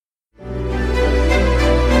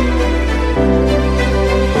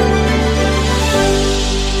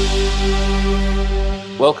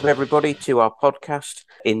Welcome, everybody, to our podcast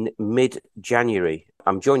in mid-January.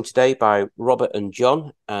 I'm joined today by Robert and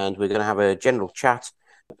John, and we're going to have a general chat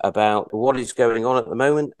about what is going on at the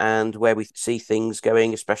moment and where we see things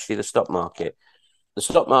going, especially the stock market. The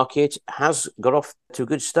stock market has got off to a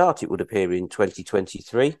good start, it would appear, in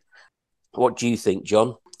 2023. What do you think,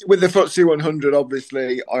 John? With the FTSE 100,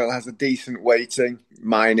 obviously, oil has a decent weighting.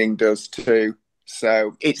 Mining does too.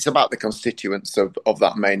 So it's about the constituents of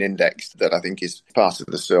that main index that I think is part of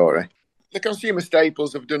the story. The consumer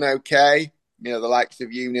staples have done okay. You know, the likes of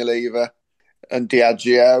Unilever and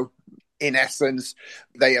Diageo. In essence,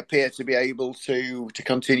 they appear to be able to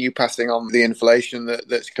continue passing on the inflation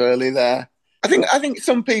that's clearly there. I think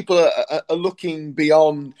some people are looking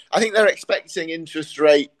beyond. I think they're expecting interest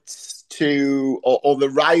rates to, or the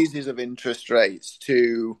rises of interest rates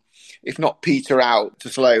to, if not peter out, to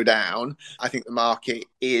slow down. I think the market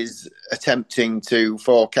is attempting to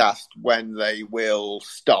forecast when they will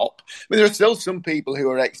stop. I mean, there are still some people who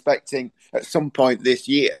are expecting at some point this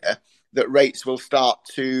year that rates will start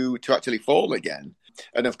to actually fall again.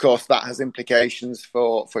 And of course, that has implications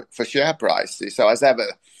for share prices. So as ever,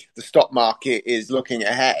 the stock market is looking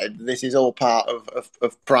ahead. This is all part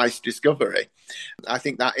of price discovery. I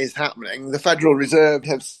think that is happening. The Federal Reserve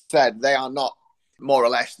have said they are not, more or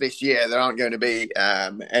less this year, there aren't going to be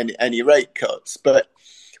any rate cuts. But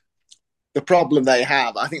the problem they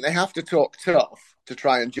have, I think they have to talk tough to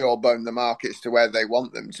try and jawbone the markets to where they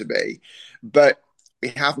want them to be. But we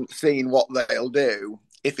haven't seen what they'll do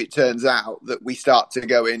if it turns out that we start to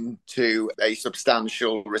go into a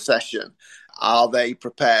substantial recession. Are they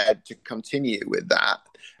prepared to continue with that?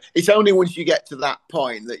 It's only once you get to that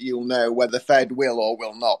point that you'll know whether Fed will or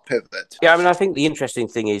will not pivot. Yeah, I mean, I think the interesting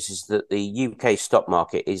thing is that the UK stock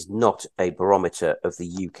market is not a barometer of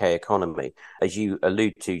the UK economy. As you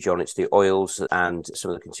allude to, John, it's the oils and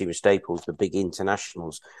some of the consumer staples, the big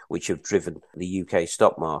internationals, which have driven the UK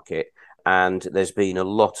stock market. And there's been a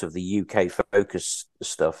lot of the UK focused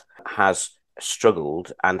stuff has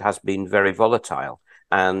struggled and has been very volatile.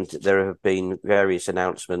 And there have been various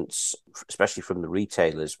announcements, especially from the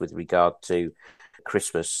retailers, with regard to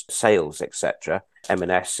Christmas sales, etc.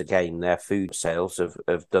 M&S, again, their food sales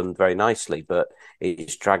have done very nicely, but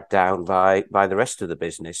it's dragged down by the rest of the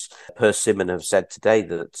business. Persimmon have said today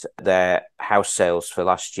that their house sales for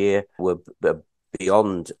last year were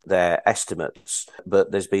beyond their estimates,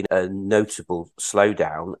 but there's been a notable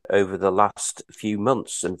slowdown over the last few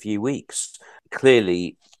months and few weeks.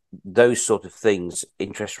 Clearly, those sort of things,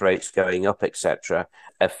 interest rates going up, etc.,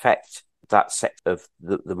 affect that sector of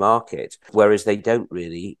the market, whereas they don't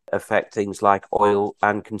really affect things like oil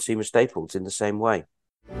and consumer staples in the same way.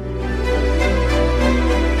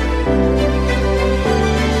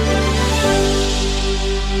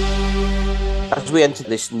 As we enter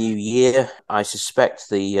this new year, I suspect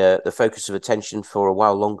the focus of attention for a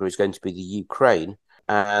while longer is going to be the Ukraine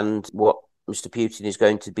and what Mr. Putin is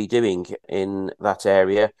going to be doing in that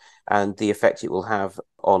area and the effect it will have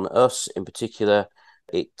on us. In particular,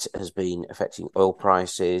 it has been affecting oil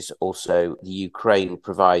prices. Also, the Ukraine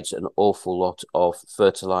provides an awful lot of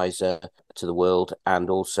fertilizer to the world, and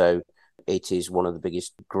also it is one of the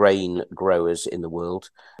biggest grain growers in the world.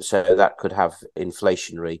 So that could have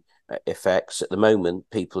inflationary effects. At the moment,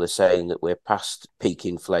 people are saying that we're past peak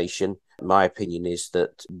inflation. My opinion is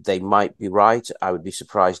that they might be right. I would be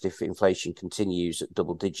surprised if inflation continues at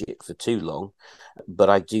double digit for too long. But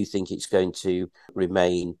I do think it's going to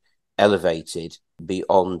remain elevated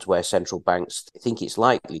beyond where central banks think it's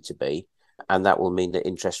likely to be. And that will mean that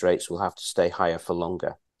interest rates will have to stay higher for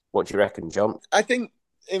longer. What do you reckon, John? I think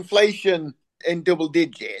inflation in double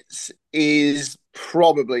digits is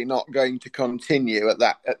probably not going to continue at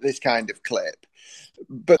this kind of clip.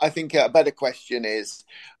 But I think a better question is,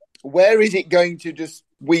 where is it going to just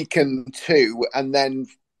weaken to and then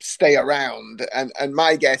stay around? And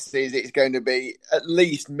my guess is it's going to be at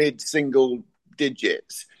least mid-single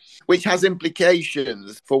digits, which has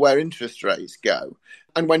implications for where interest rates go.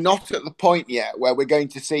 And we're not at the point yet where we're going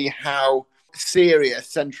to see how serious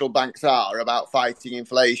central banks are about fighting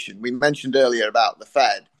inflation. We mentioned earlier about the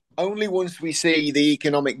Fed. Only once we see the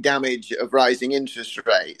economic damage of rising interest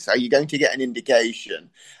rates are you going to get an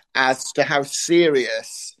indication as to how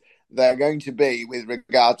serious they're going to be with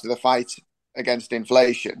regard to the fight against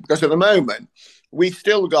inflation. Because at the moment, we've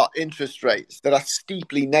still got interest rates that are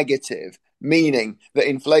steeply negative, meaning that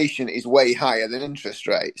inflation is way higher than interest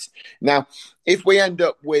rates. Now, if we end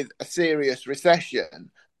up with a serious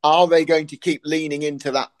recession, are they going to keep leaning into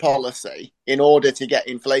that policy in order to get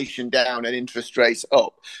inflation down and interest rates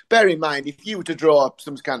up? Bear in mind, if you were to draw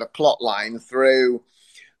some kind of plot line through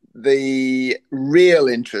the real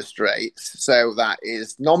interest rates, so that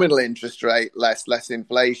is nominal interest rate less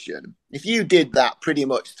inflation, if you did that pretty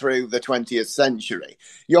much through the 20th century,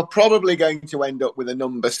 you're probably going to end up with a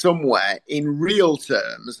number somewhere in real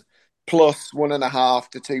terms plus 1.5%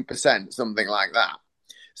 to 2%, something like that.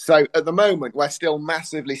 So at the moment, we're still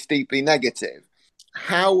massively steeply negative.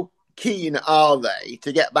 How keen are they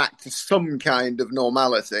to get back to some kind of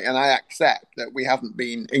normality? And I accept that we haven't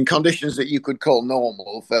been in conditions that you could call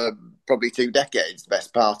normal for probably 2 decades, the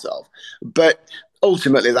best part of. But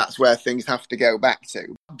ultimately, that's where things have to go back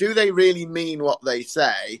to. Do they really mean what they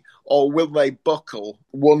say, or will they buckle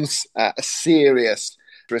once a serious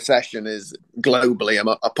recession is globally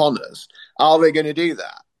upon us? Are they going to do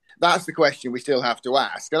that? That's the question we still have to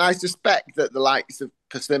ask. And I suspect that the likes of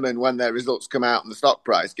Persimmon, when their results come out and the stock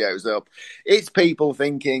price goes up, it's people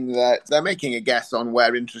thinking that they're making a guess on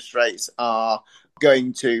where interest rates are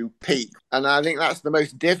going to peak. And I think that's the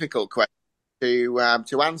most difficult question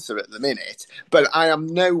to answer at the minute. But I am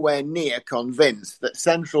nowhere near convinced that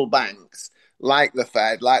central banks like the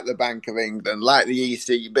Fed, like the Bank of England, like the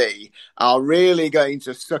ECB, are really going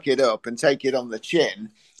to suck it up and take it on the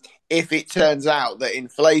chin if it turns out that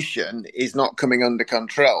inflation is not coming under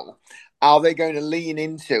control. Are they going to lean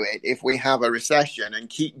into it if we have a recession and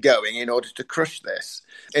keep going in order to crush this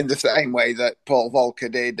in the same way that Paul Volcker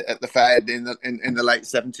did at the Fed in the late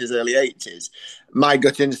 70s, early 80s? My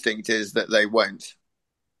gut instinct is that they won't.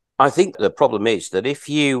 I think the problem is that if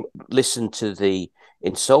you listen to the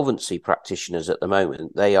insolvency practitioners at the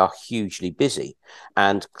moment, they are hugely busy.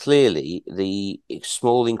 And clearly, the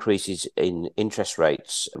small increases in interest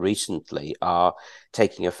rates recently are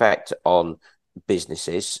taking effect on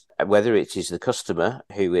businesses, whether it is the customer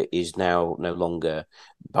who is now no longer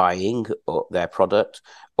buying their product,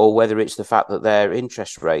 or whether it's the fact that their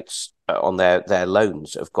interest rates on their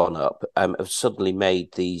loans have gone up, have suddenly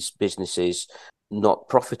made these businesses not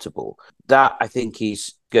profitable. That, I think,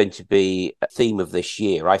 is going to be a theme of this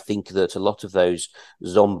year. I think that a lot of those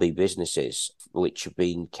zombie businesses, which have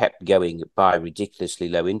been kept going by ridiculously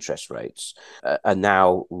low interest rates, are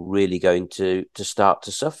now really going to start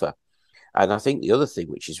to suffer. And I think the other thing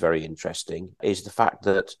which is very interesting is the fact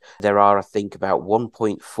that there are, I think, about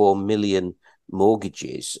 1.4 million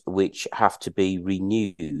mortgages which have to be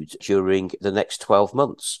renewed during the next 12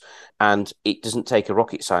 months. And it doesn't take a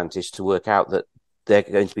rocket scientist to work out that they're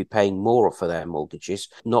going to be paying more for their mortgages,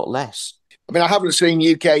 not less. I mean, I haven't seen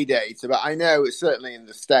UK data, but I know it's certainly in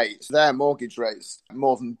the States, their mortgage rates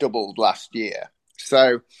more than doubled last year.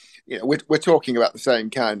 So, we're talking about the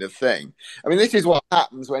same kind of thing. I mean, this is what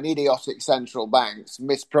happens when idiotic central banks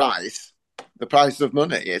misprice the price of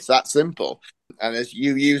money. It's that simple. And as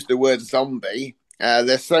you use the word zombie,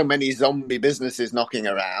 there's so many zombie businesses knocking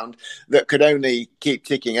around that could only keep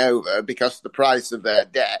ticking over because the price of their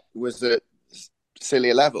debt was at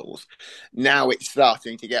silly levels. Now it's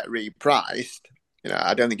starting to get repriced.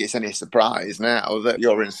 I don't think it's any surprise now that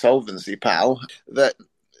your insolvency pal, that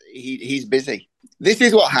he's busy. This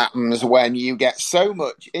is what happens when you get so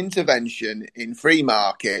much intervention in free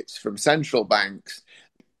markets from central banks.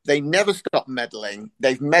 They never stop meddling.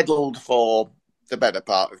 They've meddled for the better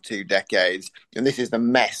part of 2 decades, and this is the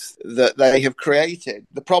mess that they have created.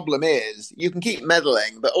 The problem is you can keep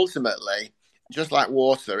meddling, but ultimately, just like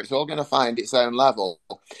water, it's all going to find its own level.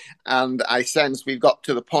 And I sense we've got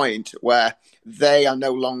to the point where they are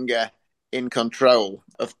no longer in control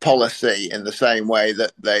of policy in the same way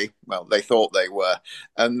that they thought they were.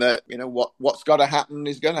 And that, what's got to happen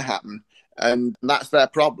is going to happen. And that's their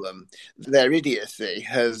problem. Their idiocy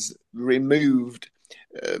has removed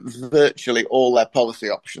virtually all their policy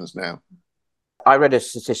options now. I read a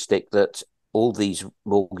statistic that all these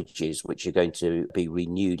mortgages, which are going to be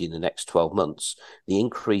renewed in the next 12 months, the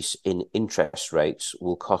increase in interest rates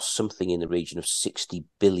will cost something in the region of £60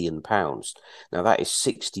 billion. Now, that is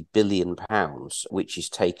 £60 billion, which is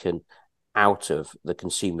taken out of the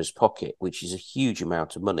consumer's pocket, which is a huge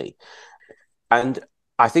amount of money. And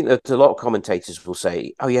I think that a lot of commentators will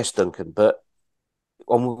say, oh, yes, Duncan, but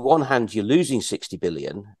on one hand, you're losing 60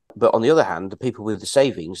 billion, but on the other hand, the people with the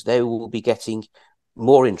savings, they will be getting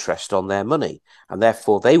more interest on their money, and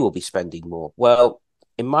therefore they will be spending more. Well,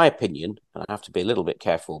 in my opinion, and I have to be a little bit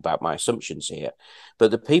careful about my assumptions here, but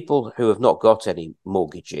the people who have not got any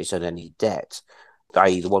mortgages and any debt,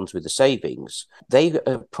 i.e. the ones with the savings, they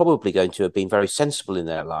are probably going to have been very sensible in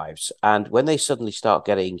their lives. And when they suddenly start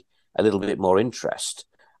getting a little bit more interest,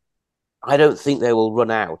 I don't think they will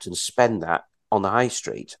run out and spend that on the high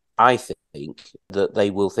street. I think that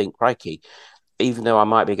they will think, crikey, even though I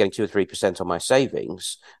might be getting 2 or 3% on my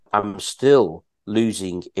savings, I'm still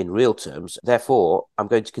losing in real terms. Therefore, I'm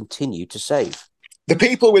going to continue to save. The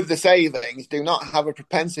people with the savings do not have a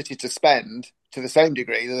propensity to spend to the same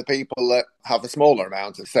degree that the people that have a smaller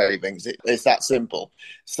amount of savings. It's that simple.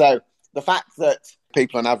 So the fact that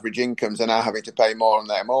people on average incomes are now having to pay more on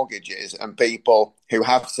their mortgages, and people who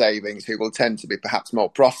have savings, who will tend to be perhaps more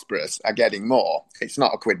prosperous, are getting more. It's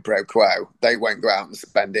not a quid pro quo. They won't go out and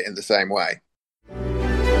spend it in the same way.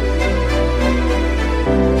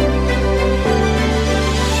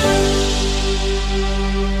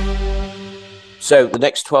 So the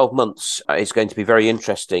next 12 months is going to be very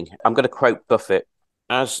interesting. I'm going to quote Buffett: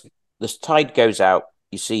 as the tide goes out,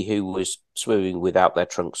 you see who was swimming without their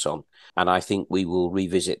trunks on. And I think we will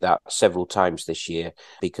revisit that several times this year,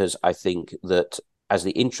 because I think that as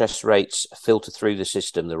the interest rates filter through the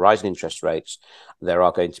system, the rising interest rates, there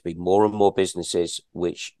are going to be more and more businesses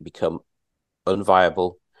which become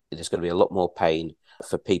unviable. There's going to be a lot more pain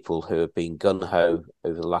for people who have been gung-ho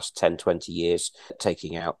over the last 10, 20 years,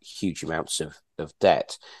 taking out huge amounts of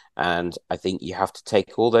debt. And I think you have to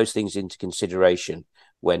take all those things into consideration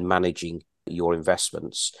when managing your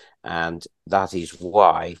investments. And that is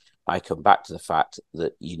why I come back to the fact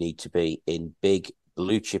that you need to be in big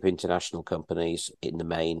blue chip international companies in the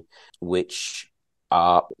main, which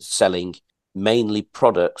are selling mainly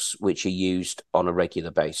products which are used on a regular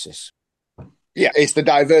basis. Yeah, it's the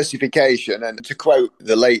diversification. And to quote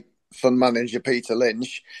the late fund manager Peter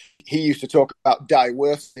Lynch, he used to talk about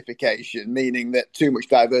diversification, meaning that too much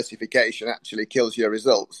diversification actually kills your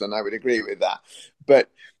results. And I would agree with that. But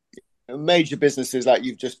major businesses like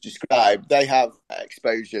you've just described, they have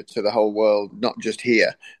exposure to the whole world, not just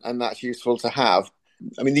here. And that's useful to have.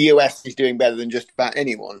 I mean, the US is doing better than just about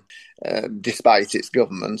anyone, despite its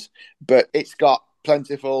government. But it's got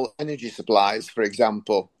plentiful energy supplies, for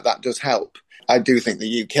example. That does help. I do think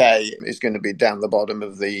the UK is going to be down the bottom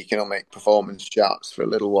of the economic performance charts for a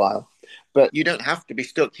little while. But you don't have to be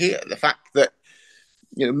stuck here. The fact that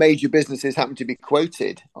major businesses happen to be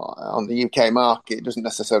quoted on the UK market doesn't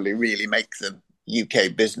necessarily really make them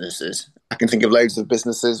UK businesses. I can think of loads of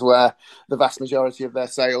businesses where the vast majority of their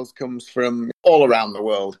sales comes from all around the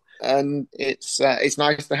world. And it's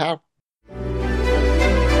nice to have.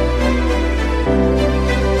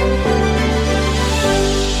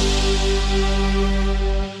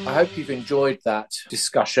 I hope you've enjoyed that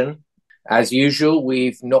discussion. As usual,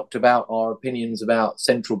 we've knocked about our opinions about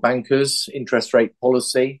central bankers, interest rate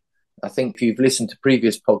policy. I think if you've listened to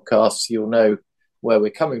previous podcasts, you'll know where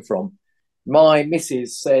we're coming from. My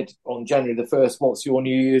missus said on January the 1st, what's your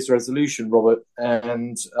New Year's resolution, Robert?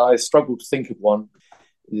 And I struggled to think of one.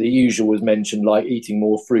 The usual was mentioned, like eating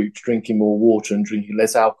more fruit, drinking more water and drinking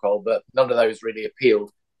less alcohol, but none of those really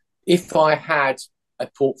appealed. If I had a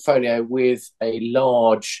portfolio with a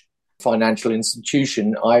large financial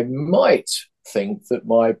institution, I might think that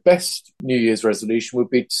my best New Year's resolution would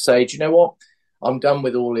be to say, do you know what? I'm done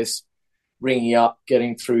with all this ringing up,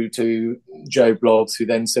 getting through to Joe Bloggs, who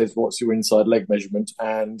then says, what's your inside leg measurement?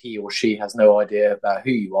 And he or she has no idea about who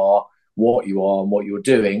you are, and what you're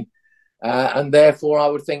doing. And therefore, I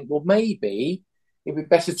would think, well, maybe it'd be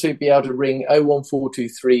better to be able to ring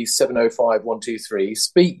 01423 705 123,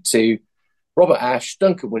 speak to Robert Ash,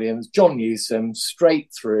 Duncan Williams, John Newsom,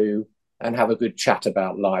 straight through, and have a good chat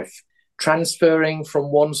about life. Transferring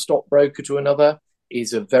from one stockbroker to another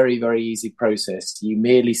is a very, very easy process. You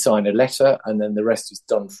merely sign a letter and then the rest is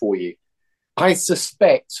done for you. I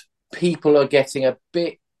suspect people are getting a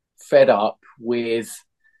bit fed up with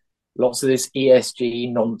lots of this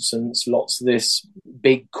ESG nonsense, lots of this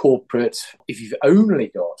big corporate. If you've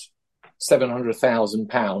only got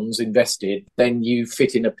 £700,000 invested, then you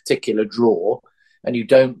fit in a particular drawer and you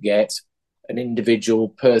don't get an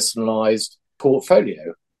individual personalised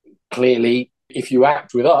portfolio. Clearly, if you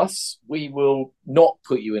act with us, we will not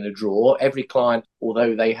put you in a drawer. Every client,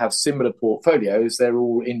 although they have similar portfolios, they're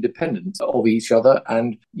all independent of each other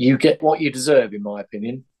and you get what you deserve, in my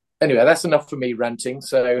opinion. Anyway, that's enough for me ranting.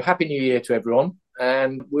 So Happy New Year to everyone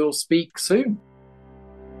and we'll speak soon.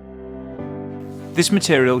 This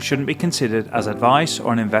material shouldn't be considered as advice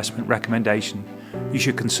or an investment recommendation. You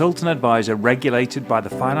should consult an advisor regulated by the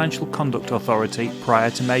Financial Conduct Authority prior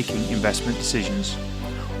to making investment decisions.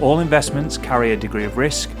 All investments carry a degree of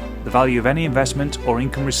risk. The value of any investment or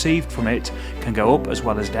income received from it can go up as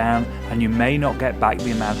well as down, and you may not get back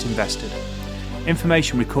the amount invested.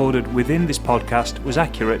 Information recorded within this podcast was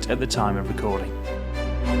accurate at the time of recording.